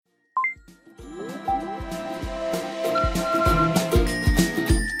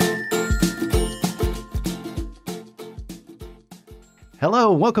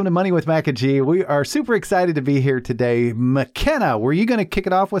Hello, welcome to Money with Mac and G. We are super excited to be here today. McKenna, were you going to kick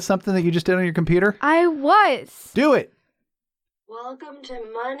it off with something that you just did on your computer? I was. Do it. Welcome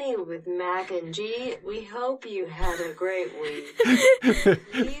to Money with Mac and G. We hope you had a great week.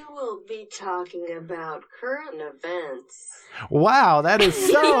 We will be talking about current events. Wow, that is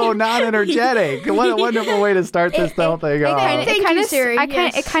so non-energetic. What a wonderful way to start this whole thing off.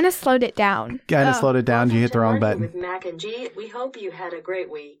 It kind of slowed it down. Kind of slowed it down. You hit the wrong button. With Mac and G, we hope you had a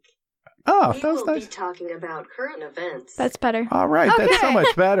great week. Oh, we that was will nice. be talking about current events. That's better. All right, that's so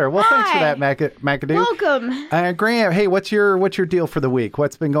much better. Well, thanks for that, McAdoo. Welcome. Graham, hey, what's your deal for the week?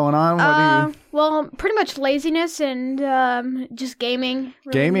 What's been going on? Well, pretty much laziness and just gaming.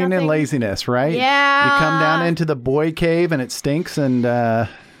 Really Gaming nothing. and laziness, right? Yeah. You come down into the boy cave and it stinks and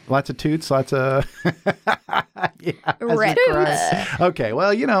lots of toots, lots of... Okay,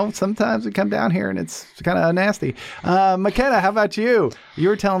 well, sometimes we come down here and it's kind of nasty. McKenna, how about you? You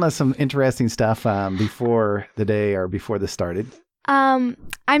were telling us some interesting stuff before the day or before this started. I'm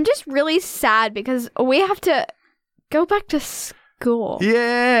just really sad because we have to go back to school.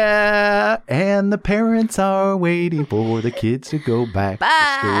 Yeah, and the parents are waiting for the kids to go back to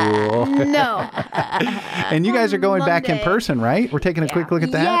school. No. And you guys are going back in Monday. person, right? We're taking a quick look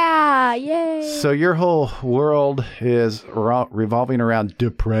at that. Yeah, yay. So your whole world is revolving around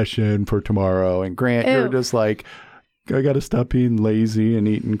depression for tomorrow. And Grant, you're just like, I got to stop being lazy and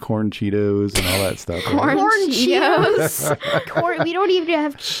eating corn Cheetos and all that stuff. Corn Cheetos. We don't even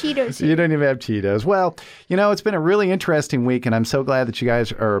have Cheetos. You don't even have Cheetos. Well, it's been a really interesting week, and I'm so glad that you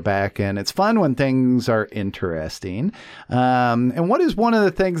guys are back. And it's fun when things are interesting. And what is one of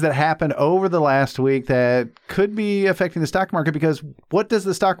the things that happened over the last week that could be affecting the stock market? Because what does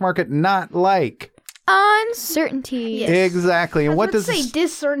the stock market not like? Uncertainty. Yes. Exactly. And what does say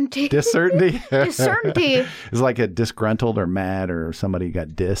discertainty? Discertainty? Discertainty. It's like a disgruntled or mad or somebody got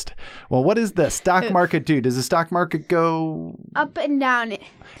dissed. Well, what does the stock market do? Does the stock market go Up and down.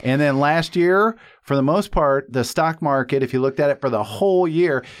 And then last year, for the most part, the stock market, if you looked at it for the whole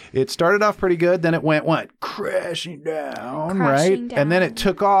year, it started off pretty good. Then it went crashing down, right? down. And then it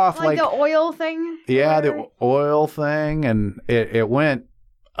took off Like the oil thing? yeah, the oil thing, and it went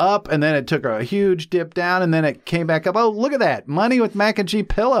up, and then it took a huge dip down, and then it came back up. Oh, look at that. Money with Mac and G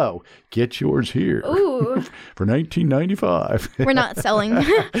pillow. Get yours here. Ooh. For $19.95. We're not selling.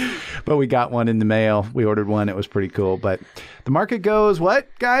 But we got one in the mail. We ordered one. It was pretty cool. But the market goes what,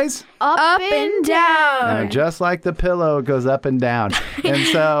 guys? Up and down. Just like the pillow, it goes up and down. And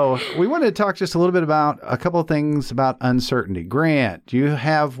so we wanted to talk just a little bit about a couple of things about uncertainty. Grant, do you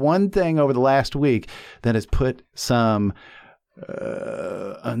have one thing over the last week that has put some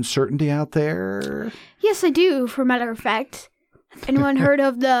uncertainty out there? Yes, I do, for a matter of fact. Anyone heard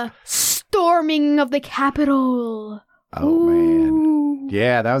of the storming of the Capitol? Oh, man.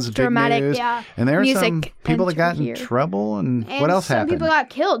 Yeah, that was a Dramatic, big news. yeah. And there were some Music people that got in here. trouble. And And what else some happened? people got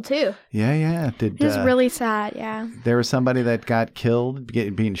killed, too. Yeah. It was really sad, yeah. There was somebody that got killed,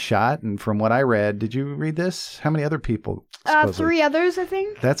 being shot. And from what I read, did you read this? How many other people? Supposedly? 3 others, I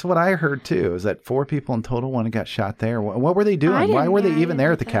think. That's what I heard too. Is that 4 people in total? One got shot there. What were they doing? Why were they even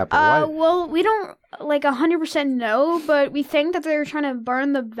there at the Capitol? Why? Well, we don't 100% know, but we think that they were trying to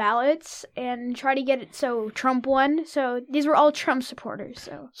burn the ballots and try to get it so Trump won. So these were all Trump supporters.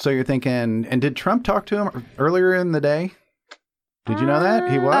 So So you're thinking, and did Trump talk to him earlier in the day? Did you know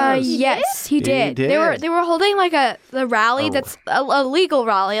that? He was. Yes, he did. did. They were holding like the rally Oh. that's a legal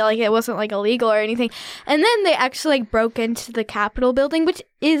rally, like it wasn't like illegal or anything. And then they actually broke into the Capitol building, which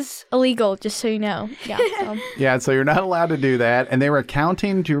is illegal, just so you know. Yeah. So. Yeah, so you're not allowed to do that. And they were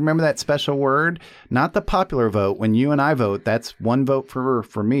counting. Do you remember that special word? Not the popular vote. When you and I vote, that's one vote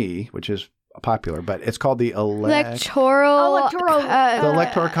for me, which is popular, but it's called the Electoral. the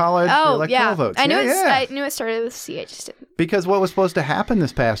electoral college, the Oh, electoral yeah. votes. I knew Yeah. I knew it started with C. I just didn't. Because what was supposed to happen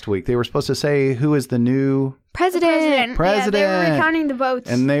this past week? They were supposed to say who is the new President. Yeah, they were recounting the votes.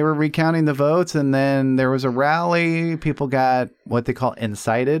 and they were recounting the votes, and then there was a rally. People got what they call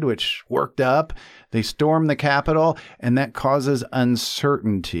incited, which worked up. They stormed the Capitol, and that causes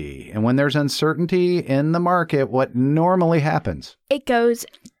uncertainty. And when there's uncertainty in the market, what normally happens? It goes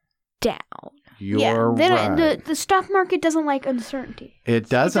down. You're right. The stock market doesn't like uncertainty. It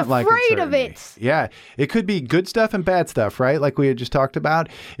doesn't like afraid of uncertainty. it. Yeah. It could be good stuff and bad stuff, right? Like we had just talked about.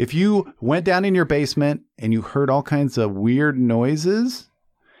 If you went down in your basement and you heard all kinds of weird noises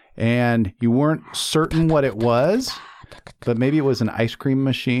and you weren't certain what it was, but maybe it was an ice cream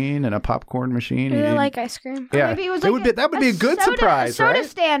machine and a popcorn machine. I like ice cream. Yeah. Maybe it was that would be a good surprise, soda right?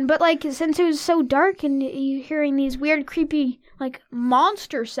 stand, but since it was so dark and you hearing these weird, creepy like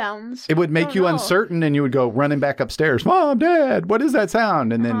monster sounds. It would make Don't you know. uncertain, and you would go running back upstairs. Mom, Dad, what is that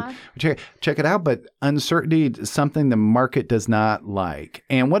sound? And then check it out. But uncertainty is something the market does not like.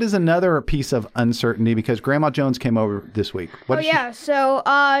 And what is another piece of uncertainty? Because Grandma Jones came over this week. What did she- Yeah. So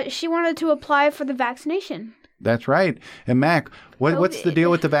she wanted to apply for the vaccination. That's right. And Mac, what's the COVID.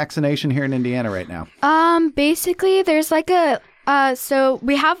 deal with the vaccination here in Indiana right now? Basically, there's like so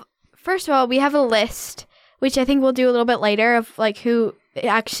we have, first of all, we have a list, which I think we'll do a little bit later, of like who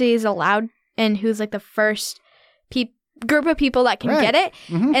actually is allowed and who's like the first group of people that can Right. get it.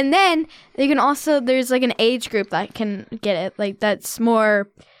 Mhm. And then you can also, there's like an age group that can get it. Like that's more,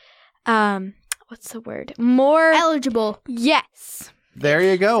 what's the word? More, Eligible. yes. There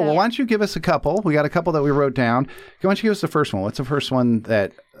you go. So- Well, why don't you give us a couple? We got a couple that we wrote down. Why don't you give us the first one? What's the first one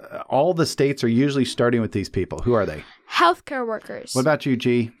that all the states are usually starting with these people? Who are they? Healthcare workers. What about you,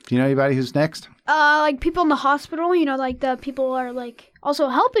 G? Do you know anybody who's next? Like people in the hospital, like the people are like also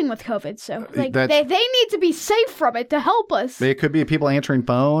helping with COVID. So like they that's- need to be safe from it to help us. It could be people answering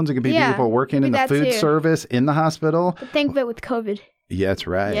phones. It could be Yeah, people working in maybe the that food too. service in the hospital. But think of it with COVID. Yeah, that's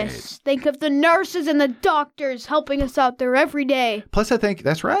right. Yes. Think of the nurses and the doctors helping us out there every day. Plus, I think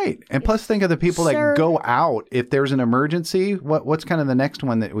that's right. And plus, think of the people Sir. that go out if there's an emergency. What's kind of the next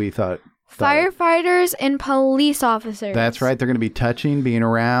one that we thought? of? Firefighters and police officers. That's right. They're going to be touching, being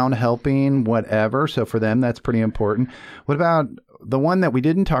around, helping, whatever. So for them, that's pretty important. What about the one that we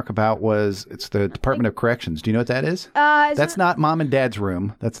didn't talk about? It's the Department of Corrections. Do you know what that is? That's not Mom and Dad's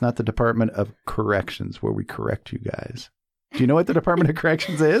room. That's not the Department of Corrections where we correct you guys. Do you know what the Department of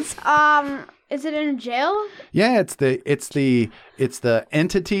Corrections is? Is it in jail? Yeah, it's the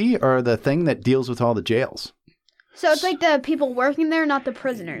entity or the thing that deals with all the jails. So it's like the people working there, not the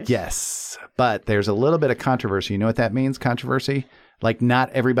prisoners. Yes, but there's a little bit of controversy. You know what that means, controversy? Like not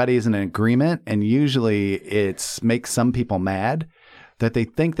everybody is in an agreement, and usually it makes some people mad that they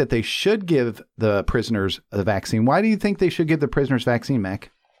think that they should give the prisoners the vaccine. Why do you think they should give the prisoners vaccine, Mac?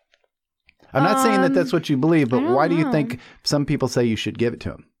 I'm not saying that that's what you believe, but I don't why do you know. think some people say you should give it to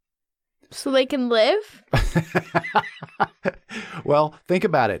them? So they can live? Well, think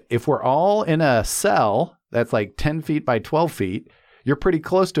about it. If we're all in a cell that's like 10 feet by 12 feet, you're pretty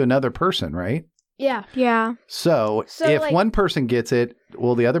close to another person, right? Yeah. Yeah. So So, if like- one person gets it,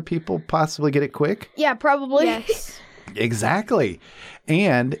 will the other people possibly get it quick? Yeah, probably. Yes. Exactly.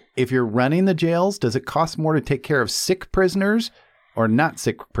 And if you're running the jails, does it cost more to take care of sick prisoners or not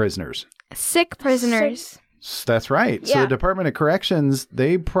sick prisoners? Sick prisoners. That's right. So Yeah. the Department of Corrections,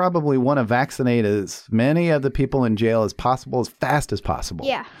 they probably want to vaccinate as many of the people in jail as possible, as fast as possible.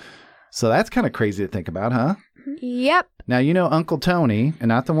 Yeah. So that's kind of crazy to think about, huh? Yep. Now, you know Uncle Tony, and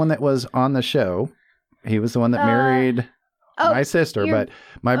not the one that was on the show. He was the one that married my sister, you're- but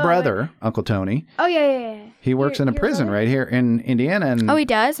my brother, Uncle Tony, Oh, yeah. he works in a your prison brother? right here in Indiana. And Oh, he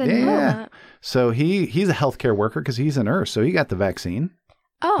does? I didn't know Yeah. that. So he's a healthcare worker because he's a nurse. So he got the vaccine.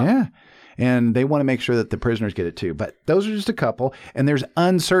 Oh. Yeah. And they want to make sure that the prisoners get it too. But those are just a couple. And there's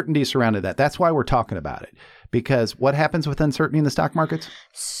uncertainty surrounded that. That's why we're talking about it. Because what happens with uncertainty in the stock markets?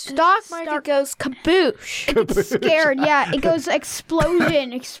 Stock market goes kaboosh. Scared, yeah. It goes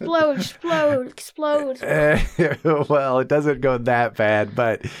explosion, explode. Well, it doesn't go that bad,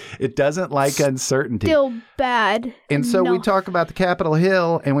 but it doesn't like uncertainty. Still bad. And so we enough. talk about the Capitol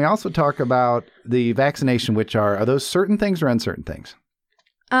Hill, and we also talk about the vaccination, which are those certain things or uncertain things?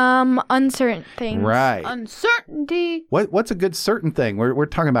 Uncertain things. Right. Uncertainty. What's a good certain thing? We're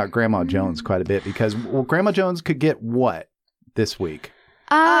talking about Grandma Jones quite a bit because Grandma Jones could get what this week?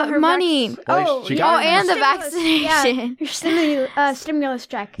 Her Money. Well, she got her and the stimulus. vaccination. Yeah, her stimulus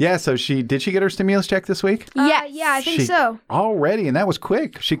check. Yeah, so did she get her stimulus check this week? Yes. Yeah, I think She- so. Already, and that was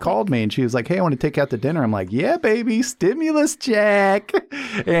quick. She called me and she was like, "Hey, I want to take out to dinner." I'm like, "Yeah, baby, stimulus check."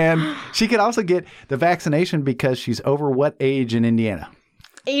 And she could also get the vaccination because she's over what age in Indiana?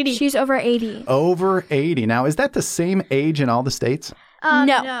 80. She's over 80. Over 80. Now, is that the same age in all the states?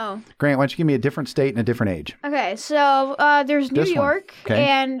 No. Grant, why don't you give me a different state and a different age? Okay, so there's New This one. York, Okay.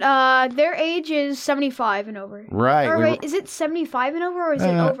 and their age is 75 and over. Right. Or we wait, is it 75 and over, or is it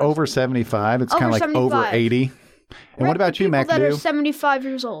were, over? over 75. It's kind of Over like over 75. 80. And what about you, People that are McAdoo? 75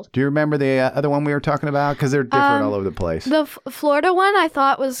 years old. Do you remember the other one we were talking about? Because they're different all over the place. The Florida one I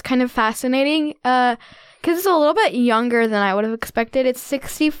thought was kind of fascinating because it's a little bit younger than I would have expected. It's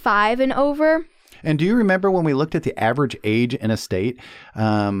 65 and over. And do you remember when we looked at the average age in a state?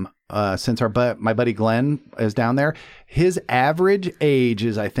 Since my buddy Glenn is down there, his average age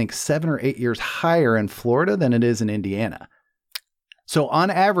is, I think, 7 or 8 years higher in Florida than it is in Indiana. So on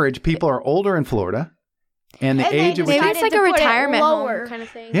average, people are older in Florida And the And they age at which Maybe decided it's like to a put it retirement lower. home kind of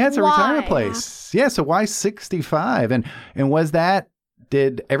thing. yeah, it's a retirement Why? place. Yeah, so why 65? And was that,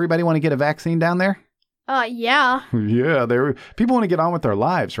 did everybody want to get a vaccine down there? Yeah. Yeah, people want to get on with their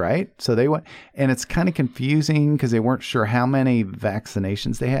lives, right? So they went, and it's kind of confusing because they weren't sure how many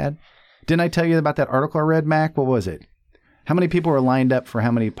vaccinations they had. Didn't I tell you about that article I read, Mac? What was it? How many people were lined up for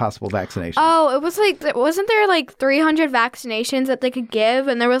how many possible vaccinations? Oh, it was like, wasn't there like 300 vaccinations that they could give,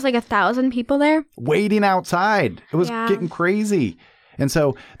 and there was like 1,000 people there? Waiting outside. It was Yeah. getting crazy. And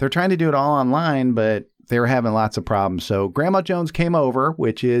so they're trying to do it all online, but they were having lots of problems. So Grandma Jones came over,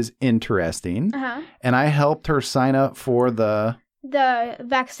 which is interesting. Uh-huh. And I helped her sign up for the The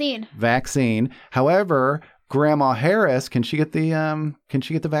vaccine. vaccine. However, Grandma Harris, can she get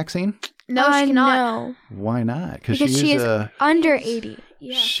the vaccine? No, she cannot. No, Why not? because she's she is a under 80.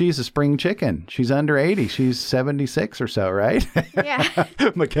 Yeah. she's a spring chicken. She's under 80. She's 76 or so, right? Yeah.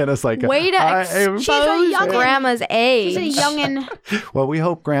 McKenna's like, Way to I am- expose youngin'. grandma's age. She's a youngin'. Well, we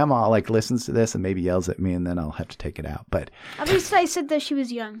hope Grandma listens to this and maybe yells at me, and then I'll have to take it out. But At least I said that she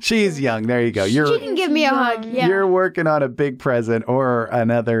was young. she's young. There you go. She can give me a hug. Yeah. You're working on a big present or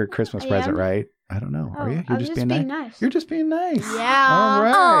another Christmas I present, am? right? I don't know. Are Oh, you? I was just being nice. You're just being nice. Yeah. All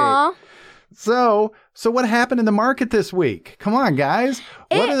right. Aw. So what happened in the market this week? Come on, guys.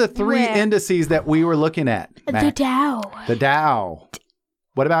 What are the three went- indices that we were looking at? The Mac? Dow. The Dow.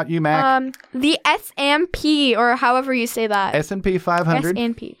 What about you, Mac? The S&P, or however you say that. S&P 500.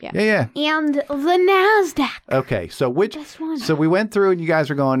 S&P, yeah. Yeah. And the NASDAQ. Okay. So Best one. So we went through and you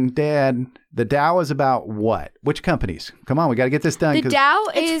guys are going, Dad, the Dow is about what? Which companies? Come on, we got to get this done. The 'cause Dow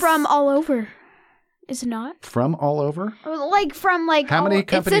It's is from all over. Is it not? from all over? Like from like How all- many It's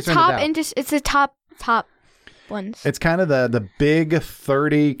companies the are in the top Dow? it's the top ones. It's kind of the big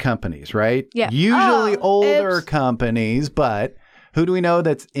 30 companies, right? Yeah. Usually Oh, older oops. companies, but who do we know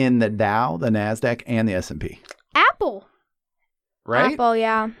that's in the Dow, the NASDAQ, and the S&P? Apple. Right? Apple,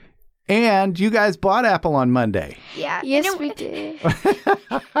 yeah. And you guys bought Apple on Monday. Yeah. Yes, and we did. we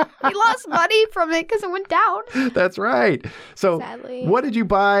lost money from it because it went down. That's right. So Sadly. what did you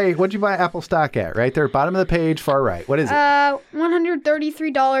buy? What did you buy Apple stock at? Right there, bottom of the page, far right. What is it?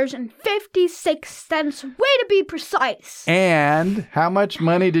 $133.56. Way to be precise. And how much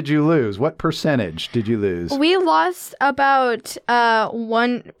money did you lose? What percentage did you lose? We lost about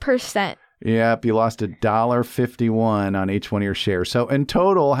 1%. Yep, you lost $1.51 on each one of your shares. So in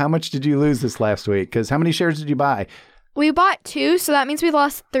total, how much did you lose this last week? Because how many shares did you buy? We bought 2, so that means we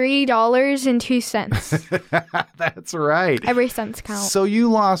lost $3.02. That's right. Every cent's count. So you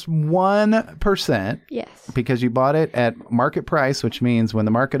lost 1% Yes. because you bought it at market price, which means when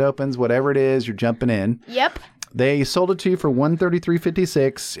the market opens, whatever it is, you're jumping in. Yep. They sold it to you for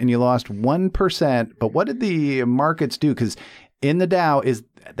 $133.56 and you lost 1%. But what did the markets do? Because in the Dow is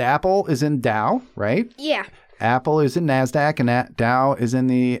the Apple is in Dow, right? Yeah. Apple is in NASDAQ and that Dow is in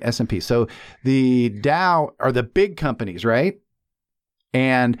the S&P. So the Dow are the big companies, right?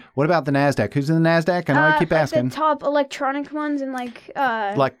 And what about the NASDAQ? Who's in the NASDAQ? I know I keep like asking. the top electronic ones and like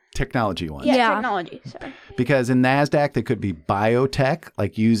Like technology ones. Yeah. technology. Sorry. Because in NASDAQ, they could be biotech,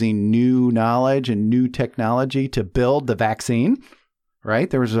 like using new knowledge and new technology to build the vaccine, right?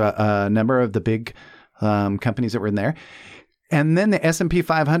 There was a number of the big companies that were in there. And then the S&P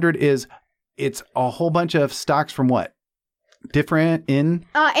 500 it's a whole bunch of stocks from what? Different in?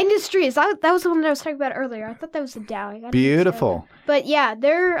 Industries. That was the one that I was talking about earlier. I thought that was the Dow. I got it mixed Beautiful. up. But yeah,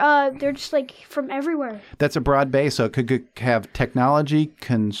 they're just like from everywhere. That's a broad base. So it could have technology,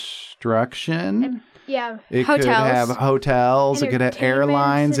 construction. And yeah, It could Hotels. have hotels. It could have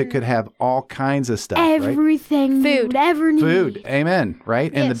airlines. It and- could have all kinds of stuff, right? everything you Food. would ever need. Food. Amen.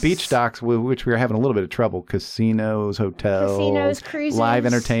 Right? And the Yes. beach stocks, which we were having a little bit of trouble. Casinos, hotels. Casinos, cruises. Live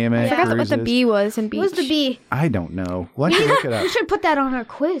entertainment. I forgot what the cruises. B was in beach. What was the B? I don't know. Why don't you look it We up? should put that on our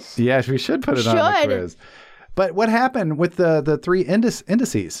quiz. Yes, we should put it on the Should. quiz. But what happened with the three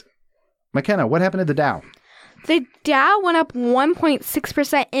indices? McKenna, what happened to the Dow? The Dow went up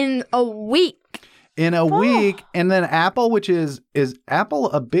 1.6% in a week. In a week, and then Apple, which is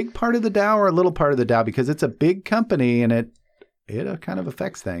Apple a big part of the Dow or a little part of the Dow? Because it's a big company and it kind of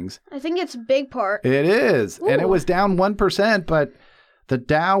affects things. I think it's a big part. It is. And it Ooh. was down 1%, but the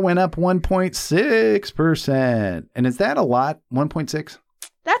Dow went up 1.6%. And is that a lot? 1.6?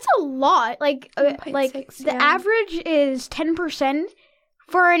 That's a lot. Like 1.6, the yeah. average is 10%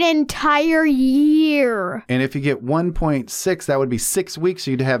 for an entire year. And if you get 1.6, that would be 6 weeks.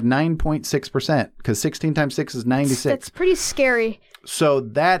 So you'd have 9.6% because 16 times 6 is 96. That's pretty scary. So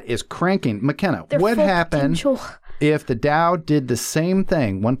that is cranking. McKenna, Their what full happened potential. if the Dow did the same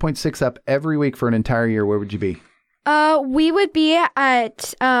thing, 1.6 up every week for an entire year? Where would you be? We would be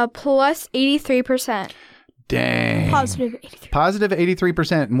at plus 83%. Dang. Positive 83. Positive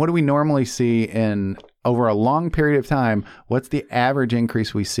 83%. And what do we normally see in over a long period of time? What's the average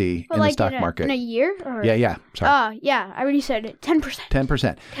increase we see But in the like stock in market? in a year? Or? Yeah. Sorry. Yeah, I already said it. 10%.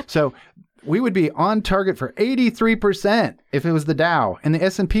 10%. So we would be on target for 83% if it was the Dow. And the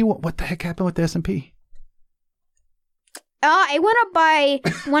S&P, what the heck happened with the S&P? It went up by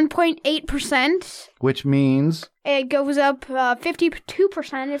 1.8%. Which means, It goes up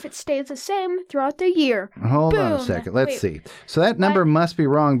 52% if it stays the same throughout the year. hold on a Boom. second. Let's Wait. see. So that number must be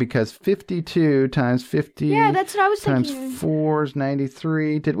wrong because 52 times 50 Yeah, that's what I was times thinking. 4 is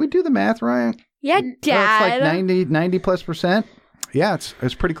 93. Did we do the math right? Yeah, No, Dad. it's like 90 plus percent. Yeah,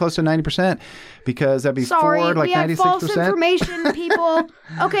 it's pretty close to 90% because that'd be Sorry, forward like we had false 96%. information, people.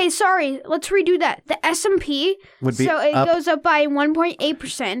 Okay, sorry. Let's redo that. The S&P, Would be so it up. goes up by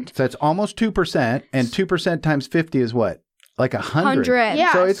 1.8%. So it's almost 2%, and 2% times 50 is what? Like 100. 100.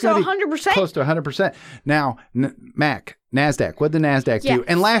 Yeah, So it's gonna be 100%. close to 100%. Now, NASDAQ, what did the NASDAQ do? Yes.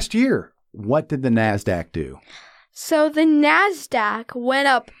 And last year, what did the NASDAQ do? So the NASDAQ went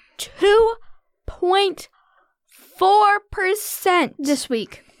up 2.4% This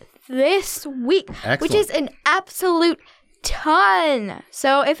week. this week, which Excellent. is an absolute ton.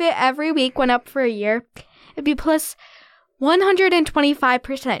 So if it every week went up for a year, it'd be plus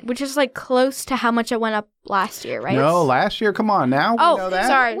 125%, which is like close to how much it went up last year, right? No, last year, come on now. We Oh, know that.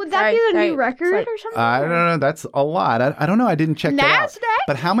 sorry. Would that be the sorry, new record sorry. or something? I don't know. That's a lot. I don't know. I didn't check that out. NASDAQ?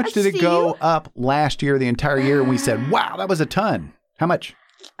 But how much I did it see go you. up last year, the entire year? And we said, wow, that was a ton. How much?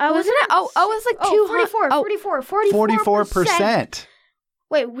 Wasn't it? Oh, it was like 200. 44. 44%.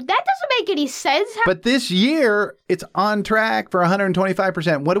 Wait, that doesn't make any sense. But this year, it's on track for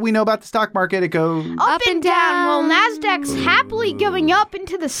 125%. What do we know about the stock market? It goes Up and down. Well, NASDAQ's happily going up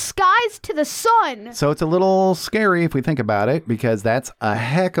into the skies to the sun. So it's a little scary if we think about it, because that's a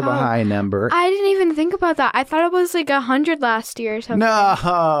heck of a high number. I didn't even think about that. I thought it was like 100 last year or something.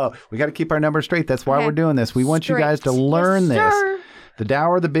 No, we got to keep our numbers straight. That's why Okay. we're doing this. We want you guys to Straight. learn this. Sir. The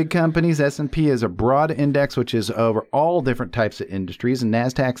Dow are the big companies. S&P is a broad index, which is over all different types of industries. And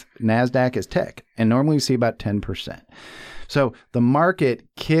NASDAQ is tech. And normally we see about 10%. So the market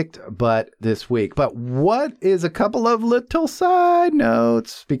kicked butt this week. But what is a couple of little side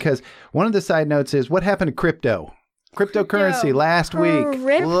notes? Because one of the side notes is what happened to crypto? Cryptocurrency last week.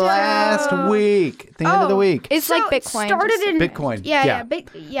 Crypto. Last week. At the end of the week. It's So like it Bitcoin. started in Bitcoin. Yeah.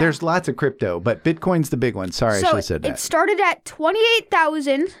 There's lots of crypto, but Bitcoin's the big one. Sorry, I should have said it that. started at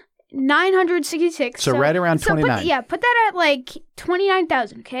 28,966. So right around put- 29. Put that at like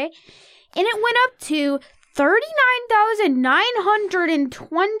 29,000, okay? And it went up to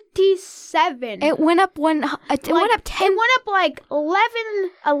 39,927. It went up one. It went up 10 It went up like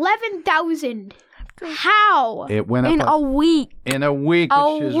 11,000. How? It went up in a week. in a week,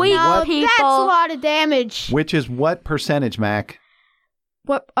 A which is week. Now, what? people. that's a lot of damage. Which is what percentage, Mac?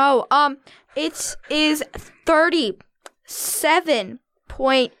 What? Oh, it is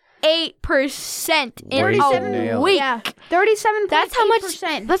 37.8% in Way to a nail it. week. Yeah, 37.8%. That's how much.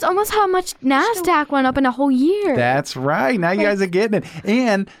 That's almost how much Nasdaq went up in a whole year. That's right. Now you guys are getting it.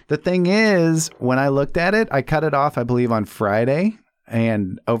 And the thing is, when I looked at it, I cut it off, I believe, on Friday.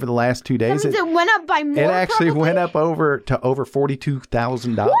 And over the last 2 days, That means it went up by more. it actually probably? went up over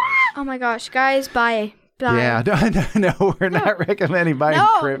 $42,000. Oh my gosh, guys, buy. Yeah, no, we're not recommending buying No,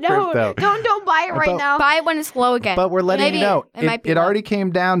 crypto. don't buy it right But- now. Buy it when it's low again. But we're letting Maybe you know, it might be it low. already came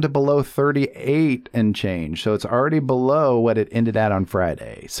down to below 38 and change. So it's already below what it ended at on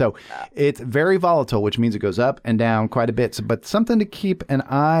Friday. So it's very volatile, which means it goes up and down quite a bit. So, but something to keep an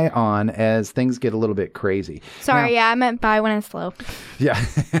eye on as things get a little bit crazy. Sorry, yeah, I meant buy when it's low. Yeah,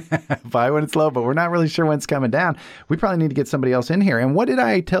 buy when it's low, but we're not really sure when it's coming down. We probably need to get somebody else in here. And what did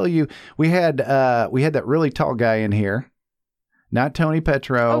I tell you? We had that really tall guy in here, not Tony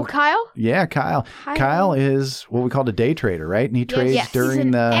Petro. Oh, Kyle? Yeah, Kyle. Hi. Kyle is what we call a day trader, right? And he trades Yes, he's during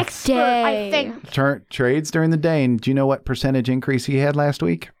an the expert, I think. trades during the day. And do you know what percentage increase he had last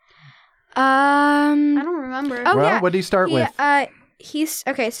week? I don't remember. Oh, well, yeah. what did he start with? He's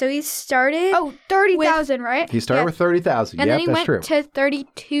okay. So he started. Oh, 30,000, right? He started yeah. with 30,000. and Yep, then he that's went true. to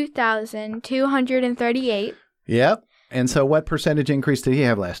 32,238. Yep. And so what percentage increase did he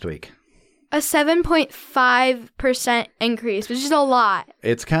have last week? A 7.5% increase, which is a lot.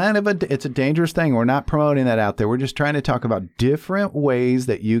 It's kind of it's a dangerous thing. We're not promoting that out there. We're just trying to talk about different ways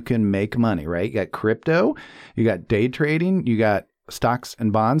that you can make money, right? You got crypto, you got day trading, you got stocks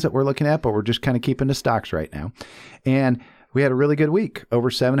and bonds that we're looking at, but we're just kind of keeping the stocks right now. And we had a really good week, over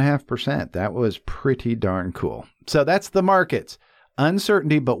 7.5%. That was pretty darn cool. So that's the markets.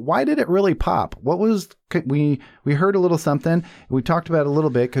 Uncertainty, but why did it really pop? What was we heard a little something. We talked about it a little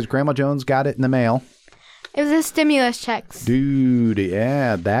bit because Grandma Jones got it in the mail. It was the stimulus checks. Dude,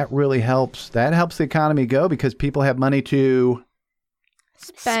 yeah, that really helps. That helps the economy go because people have money to...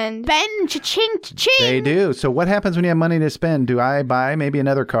 Spend. Ben, cha-ching, cha-ching. They do. So what happens when you have money to spend? Do I buy maybe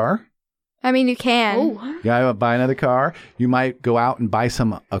another car? I mean, you can. Oh. Yeah, I buy another car. You might go out and buy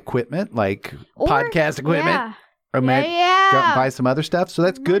some equipment, like Or- podcast equipment. Yeah. Or might Yeah. go out and buy some other stuff. So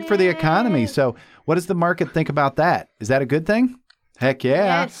that's good for the economy. So what does the market think about that? Is that a good thing? Heck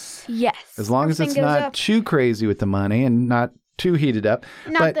yeah. Yes. Yes. As long as it's Everything goes not up. too crazy with the money and not too heated up.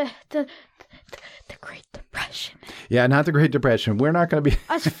 Not but the Great Depression. yeah, not the Great Depression. We're not going to be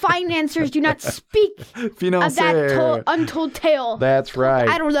Us financiers do not speak of financier. that untold tale. That's right.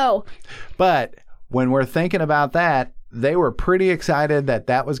 I don't know. But when we're thinking about that, they were pretty excited that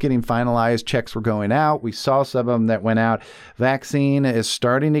that was getting finalized. Checks were going out. We saw some of them that went out. Vaccine is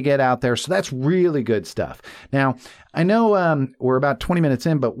starting to get out there. So that's really good stuff. Now, I know we're about 20 minutes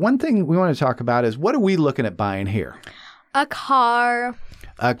in, but one thing we want to talk about is what are we looking at buying here? A car.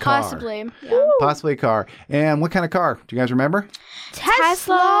 A car. Possibly. Yeah. Possibly a car. And what kind of car? Do you guys remember?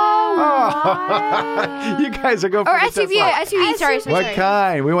 Tesla. Oh. You guys are going for Or the SUV. Tesla. SUV. Sorry. What sorry.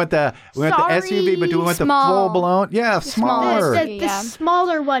 kind? We went the SUV, but do we want the Small. full blown? Yeah, smaller. smaller. The Yeah.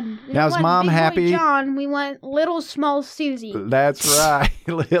 smaller one. We Now, is want Mom Big Boy happy? John, we want little small Susie. That's right.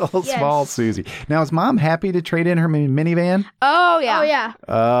 Little Yes. small Susie. Now, is Mom happy to trade in her minivan? Oh yeah. Oh yeah.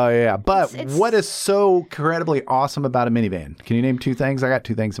 Oh, yeah. But It's- what is so incredibly awesome about a minivan? Can you name two things? I got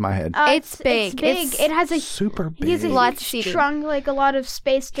two things in my head. It's big. It's big. It's it has a Super big. he has a Lots of huge seating. trunk, like a lot of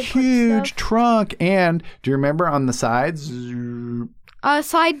space to Huge put stuff. trunk. And do you remember on the sides?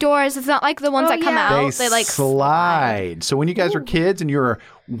 Side doors. It's not like the ones Oh, that come yeah. out. They like slide. So when you guys were kids and you were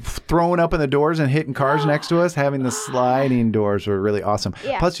throwing up in the doors and hitting cars next to us, having the sliding doors were really awesome.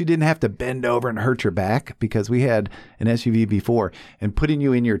 Yeah. Plus, you didn't have to bend over and hurt your back because we had an SUV before, and putting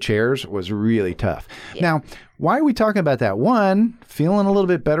you in your chairs was really tough. Now, why are we talking about that? One, feeling a little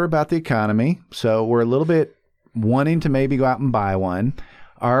bit better about the economy. So we're a little bit wanting to maybe go out and buy one.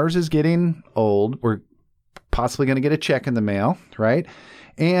 Ours is getting old. We're possibly going to get a check in the mail, right?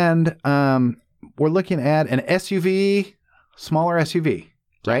 And we're looking at an SUV, smaller SUV,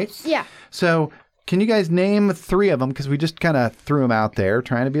 right? Yeah. So can you guys name three of them? Because we just kind of threw them out there,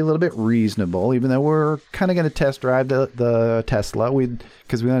 trying to be a little bit reasonable, even though we're kind of going to test drive the Tesla,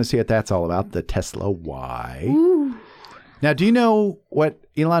 because we want to see what that's all about, the Tesla Y. Ooh. Now, do you know what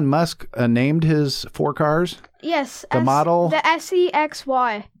Elon Musk named his four cars? Yes. The model? The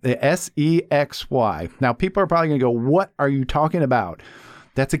SEXY. The SEXY. Now, people are probably going to go, what are you talking about?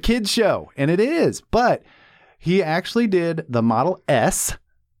 That's a kid's show. And it is. But he actually did the Model S.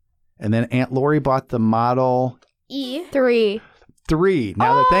 And then Aunt Lori bought the Model E. 3. 3.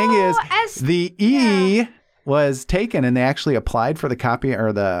 Now, the thing is, S. the E was taken and they actually applied for the copy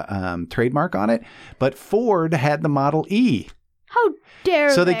or the trademark on it. But Ford had the Model E. How dare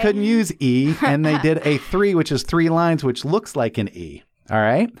So they couldn't use E, and they did a 3, which is 3 lines, which looks like an E. All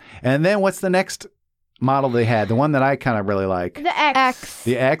right? And then what's the next model they had? The one that I kind of really like. The X. X.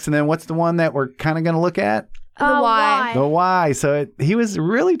 The X. And then what's the one that we're kind of going to look at? The Y. The Y. So he was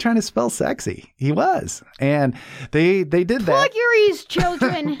really trying to spell sexy. He was. And they did that. Plug your ears,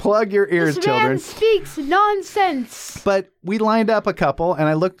 children. Plug your ears, This man children. speaks nonsense. But we lined up a couple, and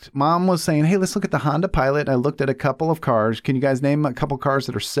I looked. Mom was saying, hey, let's look at the Honda Pilot. I looked at a couple of cars. Can you guys name a couple cars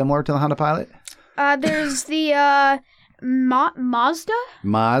that are similar to the Honda Pilot? There's the Mazda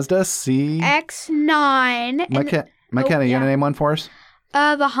Mazda C. X9. McKenna, you going to name one for us?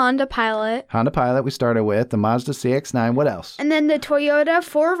 The Honda Pilot. Honda Pilot we started with, the Mazda CX-9. What else? And then the Toyota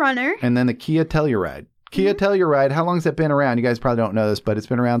 4Runner. And then the Kia Telluride. Kia Telluride, how long has that been around? You guys probably don't know this, but it's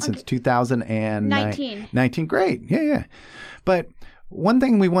been around since 2019. 19, great. Yeah. But one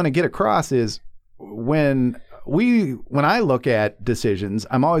thing we want to get across is when I look at decisions,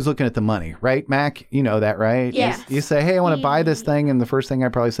 I'm always looking at the money, right? Mac, you know that, right? Yes. You say, hey, I want to buy this thing. And the first thing I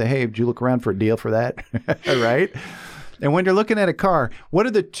probably say, hey, did you look around for a deal for that? Right? And when you're looking at a car, what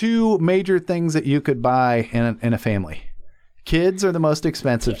are the two major things that you could buy in a family? Kids are the most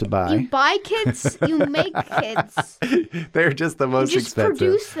expensive to buy. You buy kids, you make kids. They're just the You most just expensive.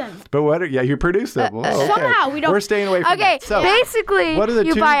 produce them. But you produce them. Oh, okay. Somehow, we don't- We're staying away from Okay, that. So, basically, what are the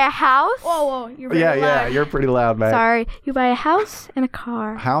you two- buy a house. Whoa, you're very yeah, loud. you're pretty loud, man. Sorry, you buy a house and a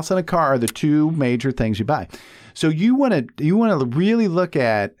car. House and a car are the two major things you buy. So you want to really look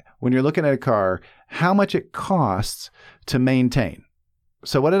at, when you're looking at a car, how much it costs to maintain.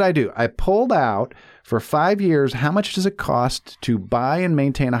 So what did I do? I pulled out for 5 years, how much does it cost to buy and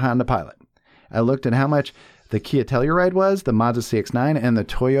maintain a Honda Pilot? I looked at how much the Kia Telluride was, the Mazda CX-9, and the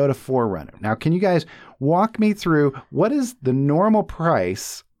Toyota 4Runner. Now, can you guys walk me through what is the normal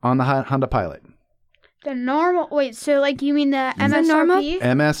price on the Honda Pilot? The normal. Wait, so like you mean the it normal? MSRP?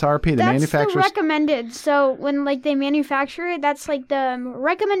 MSRP, the That's the manufacturer's. recommended. So when like they manufacture it, that's like the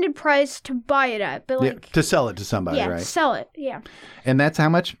recommended price to buy it at. But Yeah, like to sell it to somebody, yeah, right? sell it. Yeah. And that's how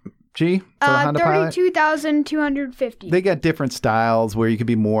much, G, for the Honda Pilot? 32,250. They got different styles where you could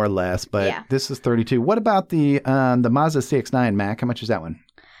be more or less, but Yeah. this is 32. What about the Mazda CX-9, Mac? How much is that one?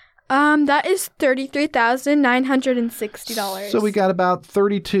 That is $33,960. So we got about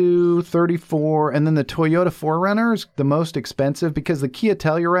 32, 34, and then the Toyota 4Runner is the most expensive because the Kia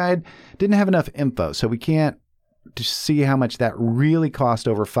Telluride didn't have enough info, so we can't see how much that really cost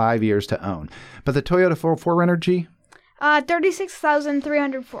over 5 years to own. But the Toyota 4Runner, G?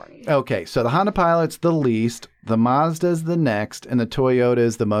 36,340. Okay, so the Honda Pilot's the least, the Mazda's the next, and the Toyota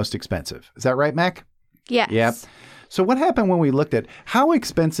is the most expensive. Is that right, Mac? Yes. Yep. So what happened when we looked at how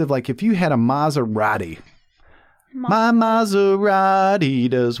expensive, like if you had a Maserati, my Maserati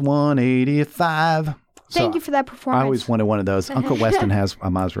does 185. Thank you for that performance. I always wanted one of those. Uncle Weston has a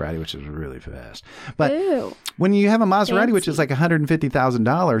Maserati, which is really fast. But Ooh. when you have a Maserati, which Fancy. is like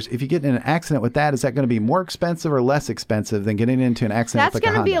 $150,000, if you get in an accident with that, is that going to be more expensive or less expensive than getting into an accident That's with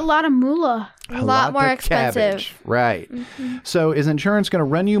like going to be a Honda? lot of moolah. A lot more of expensive. cabbage. Right. So is insurance going to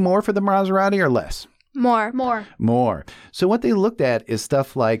run you more for the Maserati or less? More. More. So what they looked at is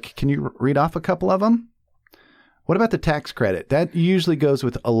stuff like, can you read off a couple of them? What about the tax credit? That usually goes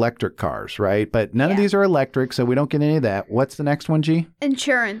with electric cars, right? But none of these are electric, so we don't get any of that. What's the next one, G?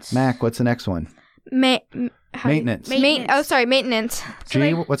 Insurance. Mac, what's the next one? Maintenance. Maintenance.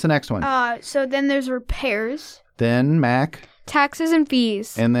 G, what's the next one? So then there's repairs. Then Mac. Taxes and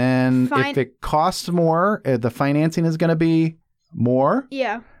fees. And then Fine. if it costs more, the financing is going to be more,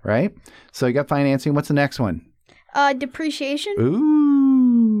 Yeah. right? So you got financing. What's the next one? Depreciation.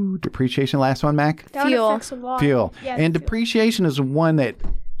 Ooh, depreciation. Last one, Mac? That one Fuel. affects a lot. Fuel. Yeah, And fuel. depreciation is one that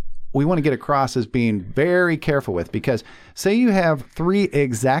we want to get across as being very careful with, because say you have 3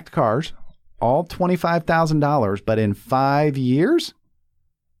 exact cars, all $25,000, but in 5 years,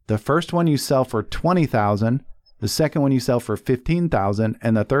 the first one you sell for $20,000, the second one you sell for $15,000,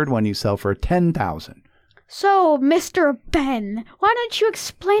 and the third one you sell for $10,000. So, Mr. Ben, why don't you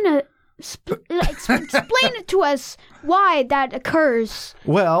explain it to us why that occurs?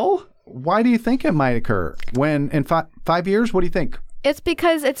 Well, why do you think it might occur? When in 5 years, what do you think? It's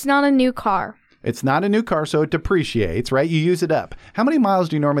because it's not a new car. It's not a new car, so it depreciates, right? You use it up. How many miles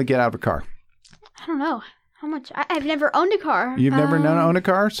do you normally get out of a car? I don't know. How much? I've never owned a car. You've never owned a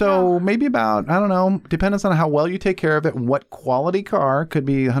car? So maybe about, I don't know, depends on how well you take care of it and what quality car. Could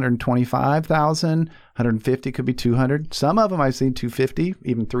be 125,000, 150, could be 200. Some of them I've seen 250,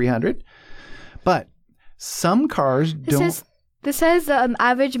 even 300. But some cars don't. This says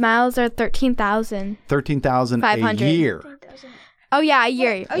average miles are 13,000. 13,000 a 500. year. Oh yeah, a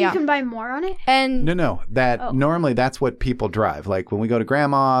year. Oh, yeah. you can buy more on it? And No, that normally that's what people drive. Like when we go to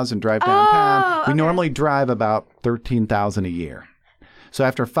grandma's and drive downtown, we normally drive about 13,000 a year. So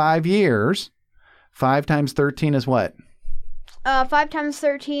after 5 years, 5 times 13 is what? 5 times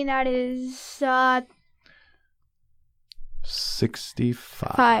 13, that is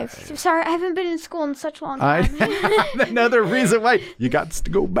 65. 5. sorry, I haven't been in school in such a long I time. another reason why you got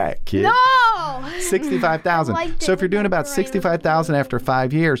to go back, kid. No! 65,000. I liked So it if you're doing when about I was 65,000 after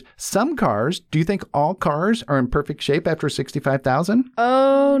 5 years, some cars, do you think all cars are in perfect shape after 65,000?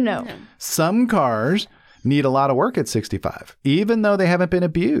 Oh no. Some cars need a lot of work at 65, even though they haven't been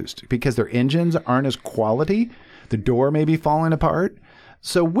abused because their engines aren't as quality. The door may be falling apart.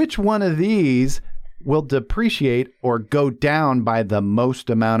 So which one of these will depreciate or go down by the most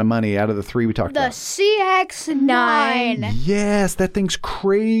amount of money out of the 3 we talked The about? CX-9. Yes, that thing's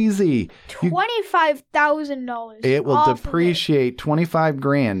crazy. $25,000. It will off of it. depreciate 25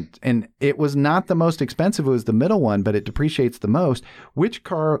 grand. And it was not the most expensive. It was the middle one, but it depreciates the most. Which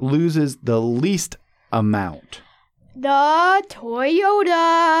car loses the least amount? The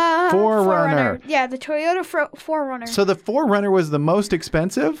Toyota 4Runner. Yeah, the Toyota 4Runner. So the 4Runner was the most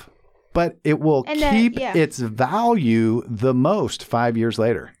expensive, but it will And keep yeah. its value the most 5 years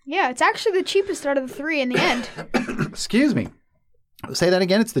later. Yeah, it's actually the cheapest out of the 3 in the end. Excuse me. Say that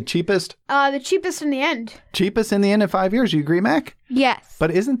again. It's the cheapest The cheapest in the end. in the end in 5 years. You agree, Mac? Yes.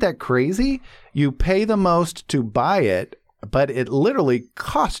 But isn't that crazy? You pay the most to buy it, but it literally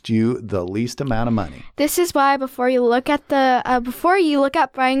cost you the least amount of money. This is why before you look at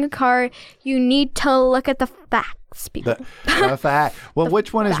buying a car, you need to look at the facts, people. The fact. Well,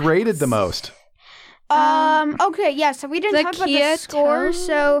 which one is rated the most? Okay, yeah, so we didn't the talk about Kia the score,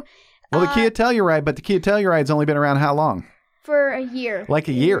 so Well, the Kia Telluride, but the Kia Telluride's only been around how long? for a year. Like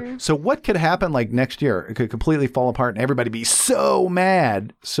a year. So what could happen like next year? It could completely fall apart and everybody be so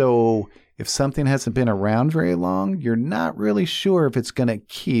mad. So if something hasn't been around very long, you're not really sure if it's going to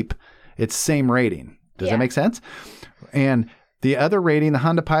keep its same rating. Does that make sense? And the other rating, the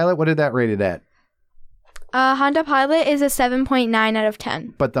Honda Pilot, what did that rate it at? Honda Pilot is a 7.9 out of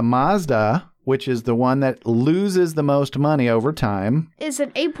 10. But the Mazda, which is the one that loses the most money over time, Is an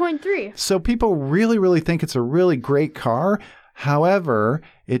 8.3. so people really, really think it's a really great car. However,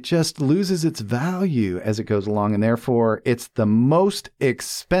 it just loses its value as it goes along, and therefore it's the most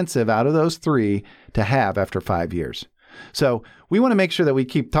expensive out of those three to have after 5 years. So we want to make sure that we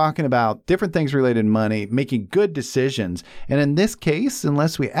keep talking about different things related to money, making good decisions. And in this case,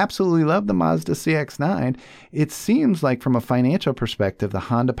 unless we absolutely love the Mazda CX-9, it seems like from a financial perspective, the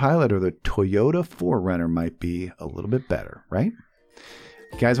Honda Pilot or the Toyota 4Runner might be a little bit better, right?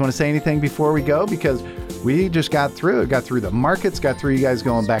 You guys want to say anything before we go? Because we just got through the markets, got through you guys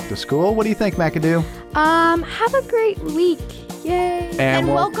going back to school. What do you think, McAdoo? Have a great week. Yay. And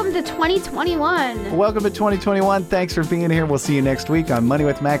welcome to 2021. Welcome to 2021. Thanks for being here. We'll see you next week on Money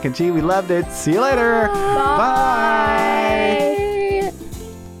with Mac and G. We loved it. See you later. Bye.